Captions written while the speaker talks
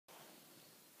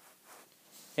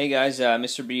Hey guys,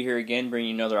 Mr. B here again, bringing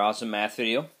you another awesome math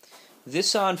video.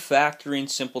 This on factoring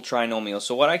simple trinomials.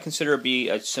 So what I consider to be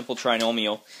a simple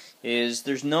trinomial is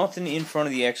there's nothing in front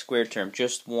of the x squared term,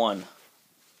 just 1.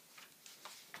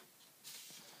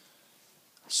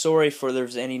 Sorry for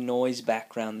there's any noise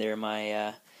background there.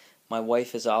 My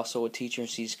wife is also a teacher and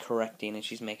she's correcting and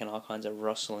she's making all kinds of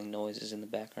rustling noises in the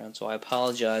background. So I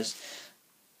apologize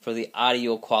for the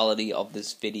audio quality of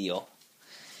this video.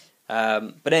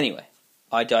 But anyway,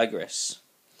 I digress.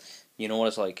 You know what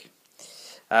it's like.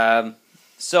 I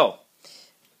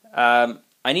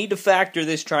need to factor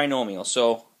this trinomial.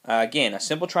 So, again, a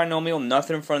simple trinomial,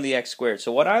 nothing in front of the x squared.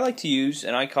 So what I like to use,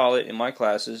 and I call it in my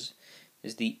classes,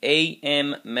 is the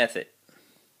AM method.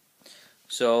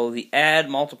 So, the add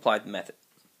multiplied method.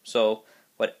 So,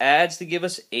 what adds to give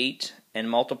us 8 and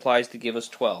multiplies to give us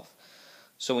 12.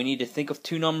 So we need to think of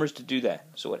two numbers to do that.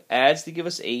 So what adds to give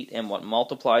us 8 and what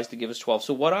multiplies to give us 12.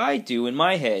 So what I do in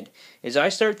my head is I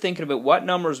start thinking about what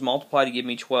numbers multiply to give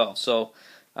me 12. So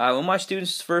when my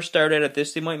students first start out at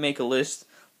this, they might make a list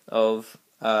of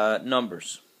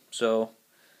numbers. So,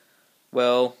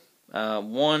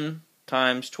 1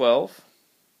 times 12,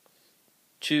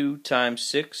 2 times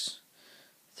 6,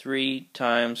 3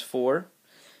 times 4.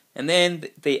 And then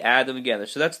they add them together.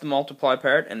 So that's the multiply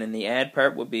part, and then the add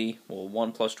part would be,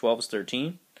 1 plus 12 is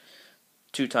 13.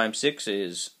 2 times 6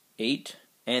 is 8.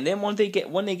 And then when they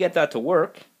get that to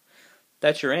work,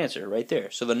 that's your answer right there.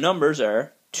 So the numbers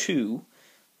are 2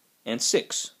 and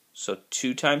 6. So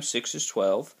 2 times 6 is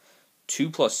 12. 2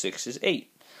 plus 6 is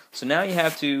 8. So now you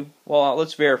have to,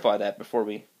 let's verify that before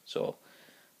we,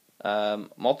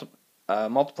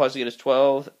 multiplies to get us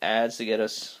 12, adds to get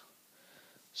us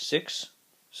 6.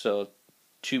 So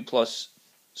 2 plus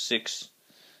 6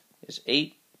 is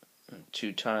 8. And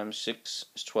 2 times 6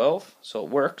 is 12. So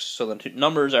it works. So the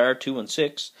numbers are 2 and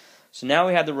 6. So now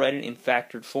we have to write it in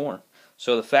factored form.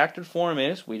 So the factored form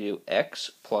is we do x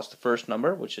plus the first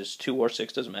number, which is 2 or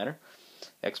 6, doesn't matter.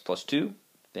 X plus 2.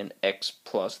 Then x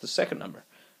plus the second number,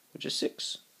 which is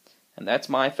 6. And that's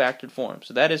my factored form.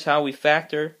 So that is how we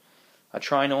factor a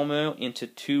trinomial into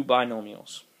two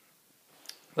binomials.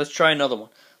 Let's try another one.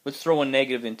 Let's throw a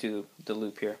negative into the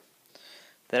loop here.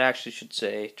 That actually should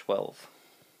say 12.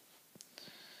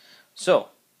 So,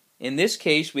 in this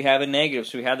case, we have a negative,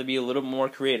 so we have to be a little more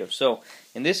creative. So,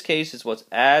 in this case, it's what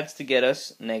adds to get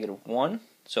us -1.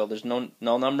 So, there's no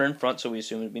number in front, so we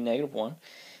assume it would be -1.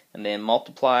 And then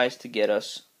multiplies to get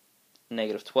us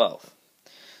 -12.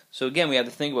 So, again, we have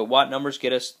to think about what numbers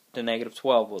get us to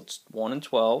 -12. Well, it's 1 and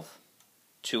 12,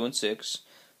 2 and 6,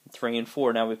 3 and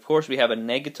 4. Now, of course, we have a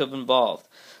negative involved.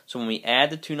 So when we add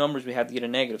the two numbers, we have to get a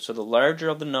negative. So the larger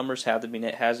of the numbers has to be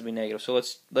negative. So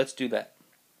let's do that.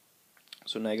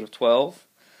 So -12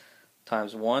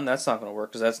 times 1. That's not going to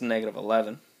work because that's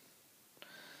 -11.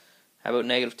 How about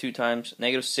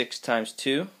 -6 times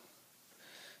 2?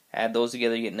 Add those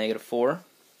together, you get -4.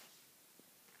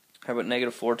 How about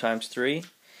 -4 times 3?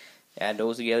 Add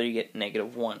those together, you get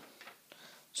 -1.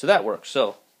 So that works.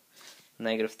 So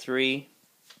 -4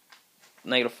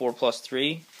 plus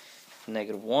 3 is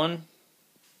 -1.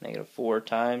 -4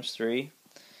 times 3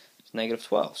 is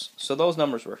 -12. So those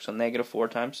numbers work. So -4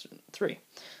 times 3.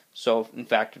 So in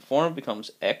factored form it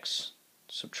becomes x,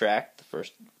 subtract the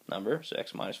first number, so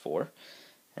x minus 4,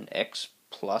 and x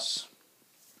plus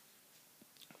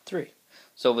 3.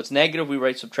 So if it's negative, we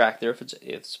write subtract there. If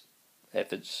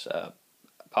it's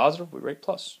positive, we write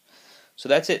plus. So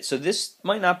that's it. So this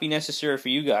might not be necessary for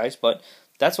you guys, but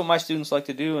that's what my students like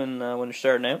to do when they're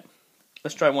starting out.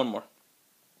 Let's try one more.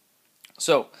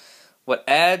 So, what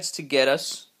adds to get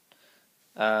us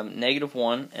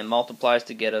 -1 and multiplies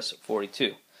to get us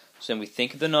 42. So then we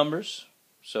think of the numbers.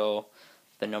 So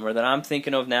the number that I'm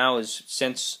thinking of now is,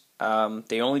 since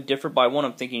they only differ by 1,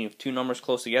 I'm thinking of two numbers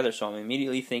close together. So I'm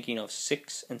immediately thinking of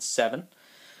 6 and 7.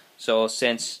 So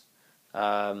since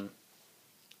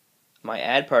my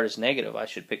add part is negative, I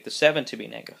should pick the 7 to be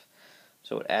negative.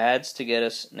 So it adds to get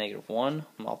us -1,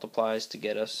 multiplies to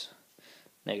get us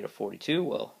 -42.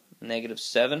 Well,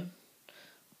 -7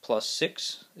 plus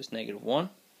 6 is -1.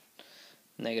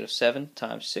 -7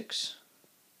 times 6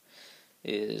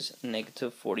 is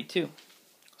 -42.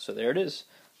 So there it is.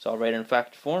 So I'll write it in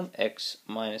factored form, x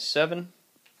minus 7,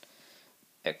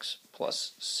 x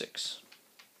plus 6.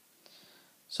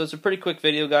 So it's a pretty quick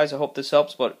video, guys. I hope this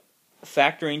helps, but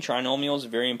factoring trinomials is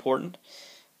very important.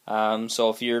 So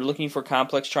if you're looking for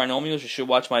complex trinomials, you should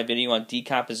watch my video on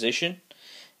decomposition.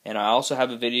 And I also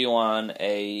have a video on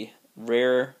a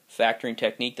rare factoring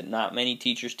technique that not many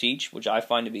teachers teach, which I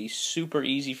find to be super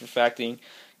easy for factoring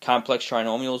complex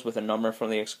trinomials with a number from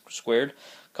the x squared,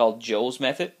 called Joe's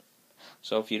method.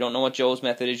 So if you don't know what Joe's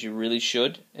method is, you really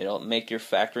should. It'll make your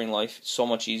factoring life so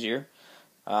much easier.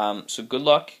 So good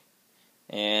luck,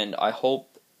 and I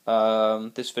hope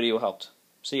this video helped.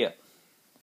 See ya.